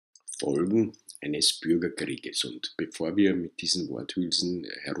Folgen eines Bürgerkrieges. Und bevor wir mit diesen Worthülsen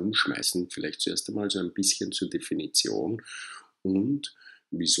herumschmeißen, vielleicht zuerst einmal so ein bisschen zur Definition und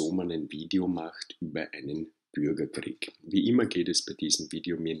wieso man ein Video macht über einen Bürgerkrieg. Wie immer geht es bei diesem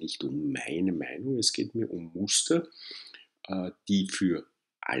Video mir nicht um meine Meinung, es geht mir um Muster, die für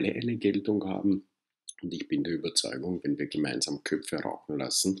alle eine Geltung haben. Und ich bin der Überzeugung, wenn wir gemeinsam Köpfe rauchen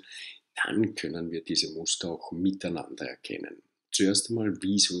lassen, dann können wir diese Muster auch miteinander erkennen. Zuerst einmal,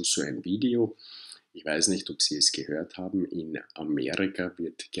 wieso so ein Video? Ich weiß nicht, ob Sie es gehört haben, in Amerika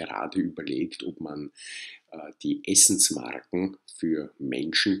wird gerade überlegt, ob man die Essensmarken für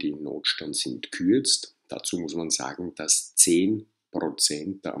Menschen, die in Notstand sind, kürzt. Dazu muss man sagen, dass 10%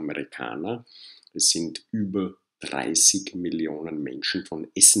 der Amerikaner, es sind über 30 Millionen Menschen,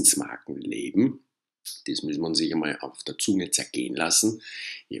 von Essensmarken leben. Das muss man sich einmal auf der Zunge zergehen lassen.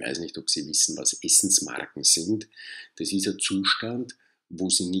 Ich weiß nicht, ob Sie wissen, was Essensmarken sind. Das ist ein Zustand, wo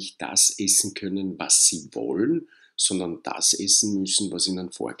Sie nicht das essen können, was Sie wollen, sondern das essen müssen, was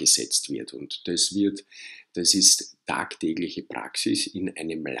Ihnen vorgesetzt wird. Und das ist tagtägliche Praxis in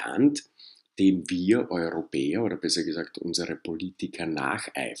einem Land, dem wir Europäer oder besser gesagt unsere Politiker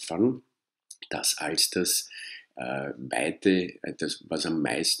nacheifern, das als das was am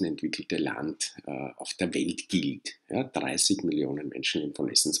meisten entwickelte Land auf der Welt gilt. Ja, 30 Millionen Menschen leben von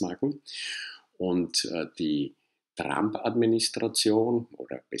Essensmarken. Und die Trump-Administration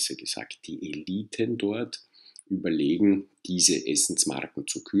oder besser gesagt die Eliten dort überlegen, diese Essensmarken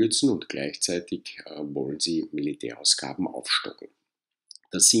zu kürzen und gleichzeitig wollen sie Militärausgaben aufstocken.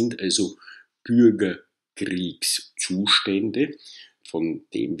 Das sind also Bürgerkriegszustände, von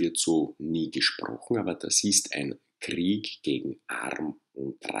dem wird so nie gesprochen, aber das ist ein Krieg gegen Arm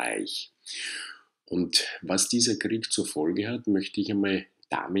und Reich. Und was dieser Krieg zur Folge hat, möchte ich einmal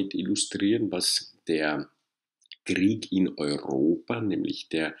damit illustrieren, was der Krieg in Europa, nämlich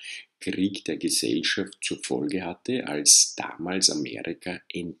der Krieg der Gesellschaft, zur Folge hatte, als damals Amerika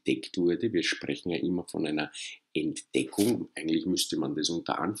entdeckt wurde. Wir sprechen ja immer von einer Entdeckung, eigentlich müsste man das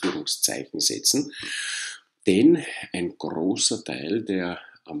unter Anführungszeichen setzen, denn ein großer Teil der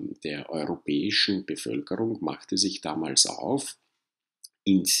europäischen Bevölkerung machte sich damals auf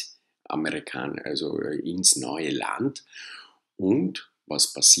ins ins neue Land. Und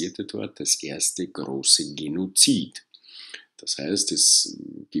was passierte dort? Das erste große Genozid. Das heißt, es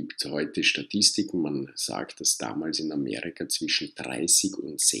gibt heute Statistiken, man sagt, dass damals in Amerika zwischen 30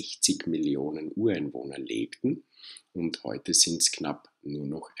 und 60 Millionen Ureinwohner lebten und heute sind es knapp nur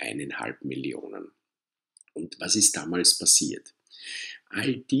noch 1,5 Millionen. Und was ist damals passiert?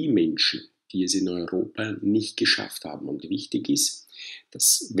 All die Menschen, die es in Europa nicht geschafft haben, und wichtig ist,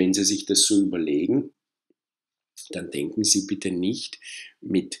 dass, wenn Sie sich das so überlegen, dann denken Sie bitte nicht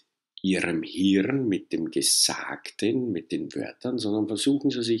mit Ihrem Hirn, mit dem Gesagten, mit den Wörtern, sondern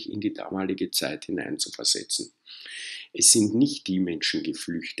versuchen Sie sich in die damalige Zeit hineinzuversetzen. Es sind nicht die Menschen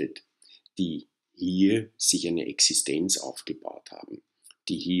geflüchtet, die hier sich eine Existenz aufgebaut haben,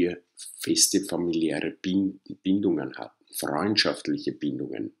 die hier feste familiäre Bindungen hatten, freundschaftliche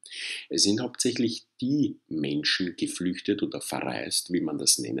Bindungen. Es sind hauptsächlich die Menschen geflüchtet oder verreist, wie man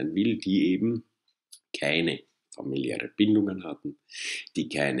das nennen will, die eben keine familiäre Bindungen hatten, die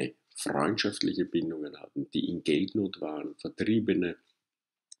keine freundschaftliche Bindungen hatten, die in Geldnot waren, Vertriebene.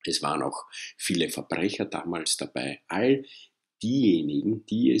 Es waren auch viele Verbrecher damals dabei. All diejenigen,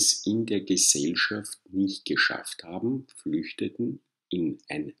 die es in der Gesellschaft nicht geschafft haben, flüchteten in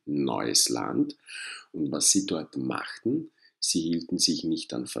ein neues Land. Und was sie dort machten, sie hielten sich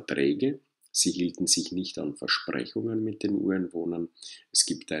nicht an Verträge, sie hielten sich nicht an Versprechungen mit den Ureinwohnern. Es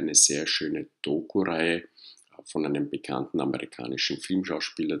gibt eine sehr schöne Doku-Reihe von einem bekannten amerikanischen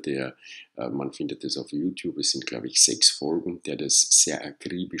Filmschauspieler, man findet es auf YouTube, es sind glaube ich 6 Folgen, der das sehr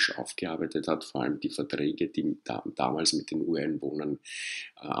akribisch aufgearbeitet hat, vor allem die Verträge, die damals mit den Ureinwohnern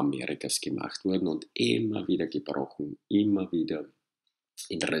Amerikas gemacht wurden und immer wieder gebrochen, immer wieder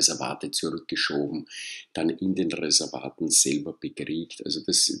in Reservate zurückgeschoben, dann in den Reservaten selber bekriegt. Also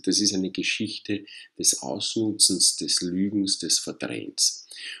das ist eine Geschichte des Ausnutzens, des Lügens, des Verdrehens.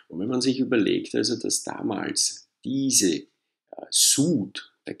 Und wenn man sich überlegt, also dass damals diese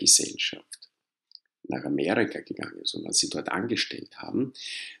Sud der Gesellschaft nach Amerika gegangen ist und was sie dort angestellt haben,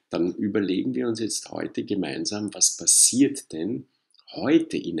 dann überlegen wir uns jetzt heute gemeinsam, was passiert denn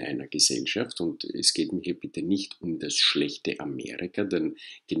heute in einer Gesellschaft, und es geht mir hier bitte nicht um das schlechte Amerika, denn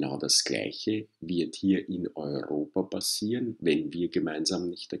genau das Gleiche wird hier in Europa passieren, wenn wir gemeinsam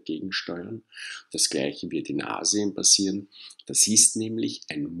nicht dagegen steuern. Das Gleiche wird in Asien passieren. Das ist nämlich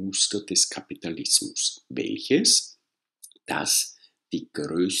ein Muster des Kapitalismus, welches das die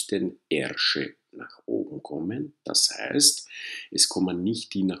größten Ärsche nach oben kommen. Das heißt, es kommen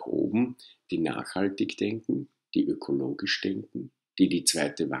nicht die nach oben, die nachhaltig denken, die ökologisch denken, die die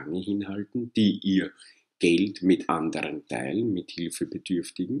zweite Wange hinhalten, die ihr Geld mit anderen teilen, mit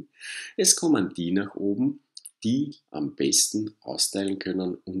hilfebedürftigen. Es kommen die nach oben, die am besten austeilen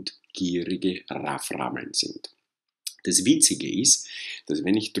können und gierige Rafframmeln sind. Das Witzige ist, dass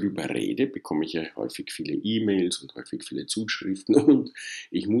wenn ich drüber rede, bekomme ich ja häufig viele E-Mails und häufig viele Zuschriften und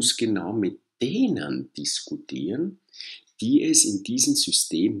ich muss genau mit denen diskutieren, die es in diesem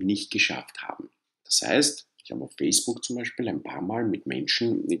System nicht geschafft haben. Das heißt, ich habe auf Facebook zum Beispiel ein paar Mal mit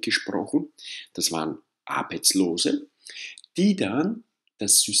Menschen gesprochen, das waren Arbeitslose, die dann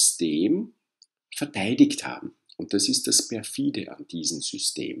das System verteidigt haben. Und das ist das Perfide an diesem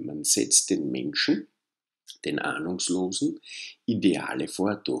System. Man setzt den Menschen, den Ahnungslosen, Ideale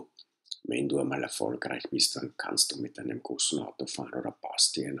vor. Du, wenn du einmal erfolgreich bist, dann kannst du mit einem großen Auto fahren oder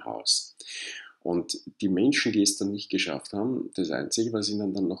baust dir ein Haus. Und die Menschen, die es dann nicht geschafft haben, das Einzige, was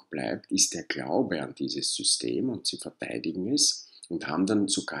ihnen dann noch bleibt, ist der Glaube an dieses System und sie verteidigen es und haben dann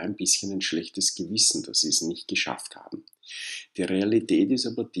sogar ein bisschen ein schlechtes Gewissen, dass sie es nicht geschafft haben. Die Realität ist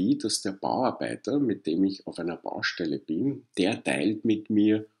aber die, dass der Bauarbeiter, mit dem ich auf einer Baustelle bin, der teilt mit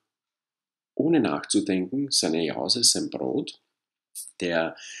mir ohne nachzudenken seine Jause, sein Brot.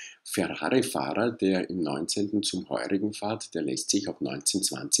 Der Ferrari-Fahrer, der im 19. zum Heurigen fährt, der lässt sich auf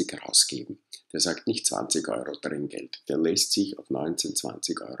 19,20 rausgeben. Der sagt nicht 20 Euro Trinkgeld, der lässt sich auf 19,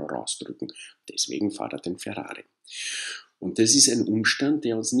 20 Euro rausdrücken. Deswegen fährt er den Ferrari. Und das ist ein Umstand,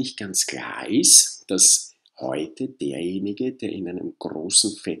 der uns nicht ganz klar ist, dass heute derjenige, der in einem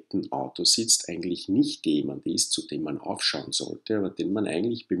großen, fetten Auto sitzt, eigentlich nicht jemand ist, zu dem man aufschauen sollte, aber den man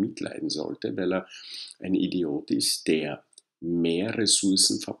eigentlich bemitleiden sollte, weil er ein Idiot ist, der mehr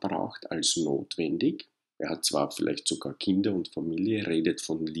Ressourcen verbraucht als notwendig. Er hat zwar vielleicht sogar Kinder und Familie, redet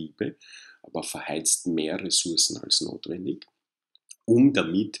von Liebe, aber verheizt mehr Ressourcen als notwendig, um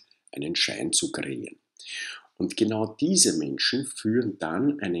damit einen Schein zu kreieren. Und genau diese Menschen führen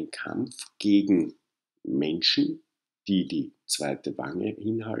dann einen Kampf gegen Menschen, die die zweite Wange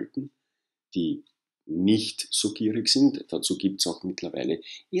hinhalten, die nicht so gierig sind. Dazu gibt es auch mittlerweile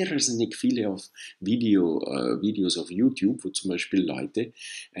irrsinnig viele Videos auf YouTube, wo zum Beispiel Leute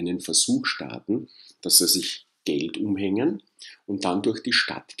einen Versuch starten, dass sie sich Geld umhängen und dann durch die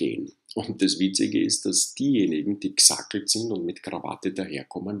Stadt gehen. Und das Witzige ist, dass diejenigen, die gesackelt sind und mit Krawatte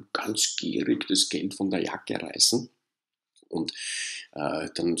daherkommen, ganz gierig das Geld von der Jacke reißen und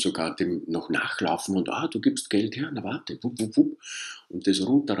dann sogar dem noch nachlaufen und du gibst Geld her, na warte, wupp, wupp, wupp, und das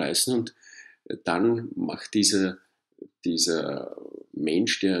runterreißen und dann macht dieser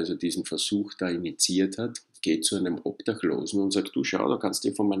Mensch, der also diesen Versuch da initiiert hat, geht zu einem Obdachlosen und sagt, du schau, da kannst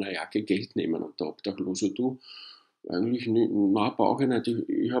du von meiner Jacke Geld nehmen. Und der Obdachlose, du, eigentlich nicht, nein, brauche ich nicht,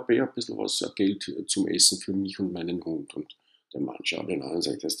 ich habe ein bisschen was, Geld zum Essen für mich und meinen Hund. Und der Mann schaut ihn an und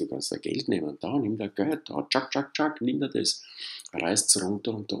sagt, du kannst da Geld nehmen, da, nimm da Geld, da, tschak, tschak, tschak, nimm da das. Reißt es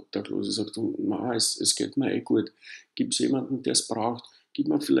runter und der Obdachlose sagt, na, es geht mir gut, gibt es jemanden, der es braucht, gib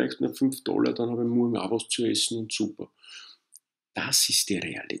mir vielleicht nur $5, dann habe ich morgen auch was zu essen und super. Das ist die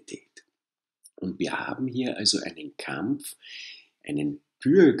Realität. Und wir haben hier also einen Kampf, einen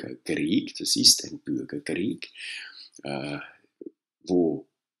Bürgerkrieg, das ist ein Bürgerkrieg, wo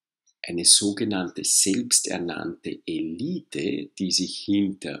eine sogenannte selbsternannte Elite, die sich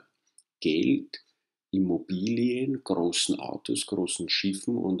hinter Geld, Immobilien, großen Autos, großen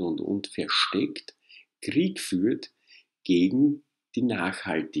Schiffen und versteckt, Krieg führt gegen die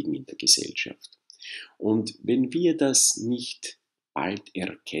Nachhaltigen in der Gesellschaft. Und wenn wir das nicht bald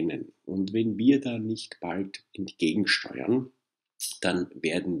erkennen und wenn wir da nicht bald entgegensteuern, dann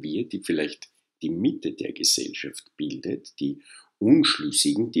werden wir, die vielleicht die Mitte der Gesellschaft bildet, die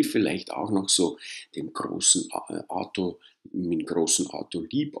Unschlüssigen, die vielleicht auch noch so dem großen Auto, mit dem großen Auto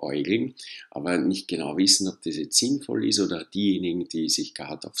liebäugeln, aber nicht genau wissen, ob das jetzt sinnvoll ist, oder diejenigen, die sich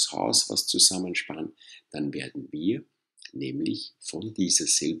gerade aufs Haus was zusammensparen, dann werden wir nämlich von dieser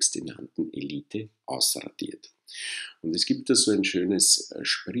selbsternannten Elite ausradiert. Und es gibt da so ein schönes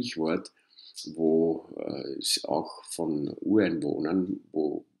Sprichwort, wo auch von Ureinwohnern,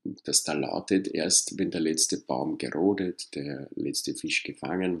 wo das da lautet, erst wenn der letzte Baum gerodet, der letzte Fisch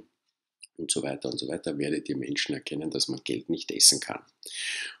gefangen und so weiter, werdet ihr Menschen erkennen, dass man Geld nicht essen kann.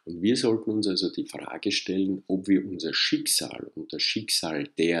 Und wir sollten uns also die Frage stellen, ob wir unser Schicksal und das Schicksal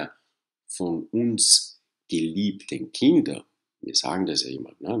der von uns geliebten Kinder, wir sagen das ja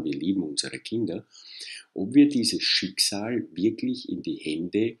immer, ne? Wir lieben unsere Kinder, ob wir dieses Schicksal wirklich in die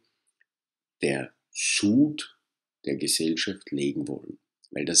Hände der Sud der Gesellschaft legen wollen,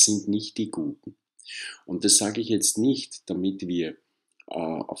 weil das sind nicht die Guten. Und das sage ich jetzt nicht, damit wir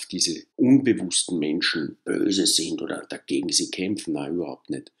auf diese unbewussten Menschen böse sind oder dagegen sie kämpfen. Nein, überhaupt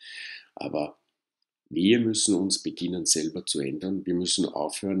nicht. Aber wir müssen uns beginnen, selber zu ändern. Wir müssen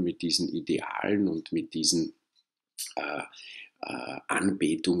aufhören mit diesen Idealen und mit diesen äh,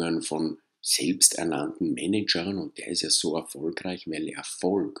 Anbetungen von selbsternannten Managern. Und der ist ja so erfolgreich, weil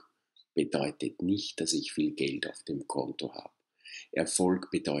Erfolg bedeutet nicht, dass ich viel Geld auf dem Konto habe.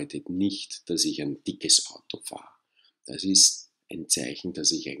 Erfolg bedeutet nicht, dass ich ein dickes Auto fahre. Das ist ein Zeichen,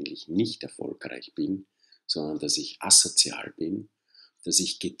 dass ich eigentlich nicht erfolgreich bin, sondern dass ich asozial bin, dass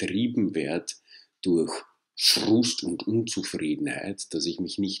ich getrieben werde durch Frust und Unzufriedenheit, dass ich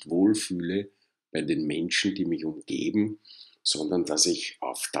mich nicht wohlfühle bei den Menschen, die mich umgeben, sondern dass ich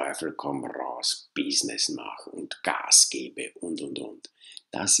auf Teufel komm raus Business mache und Gas gebe und.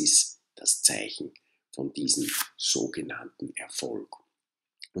 Das ist das Zeichen von diesem sogenannten Erfolg.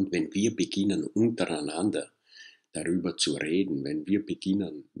 Und wenn wir beginnen, untereinander darüber zu reden, wenn wir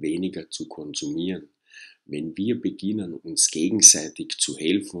beginnen, weniger zu konsumieren, wenn wir beginnen, uns gegenseitig zu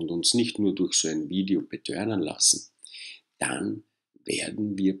helfen und uns nicht nur durch so ein Video betören lassen, dann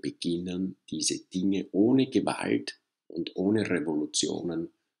werden wir beginnen, diese Dinge ohne Gewalt und ohne Revolutionen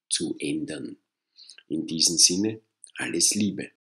zu ändern. In diesem Sinne, alles Liebe.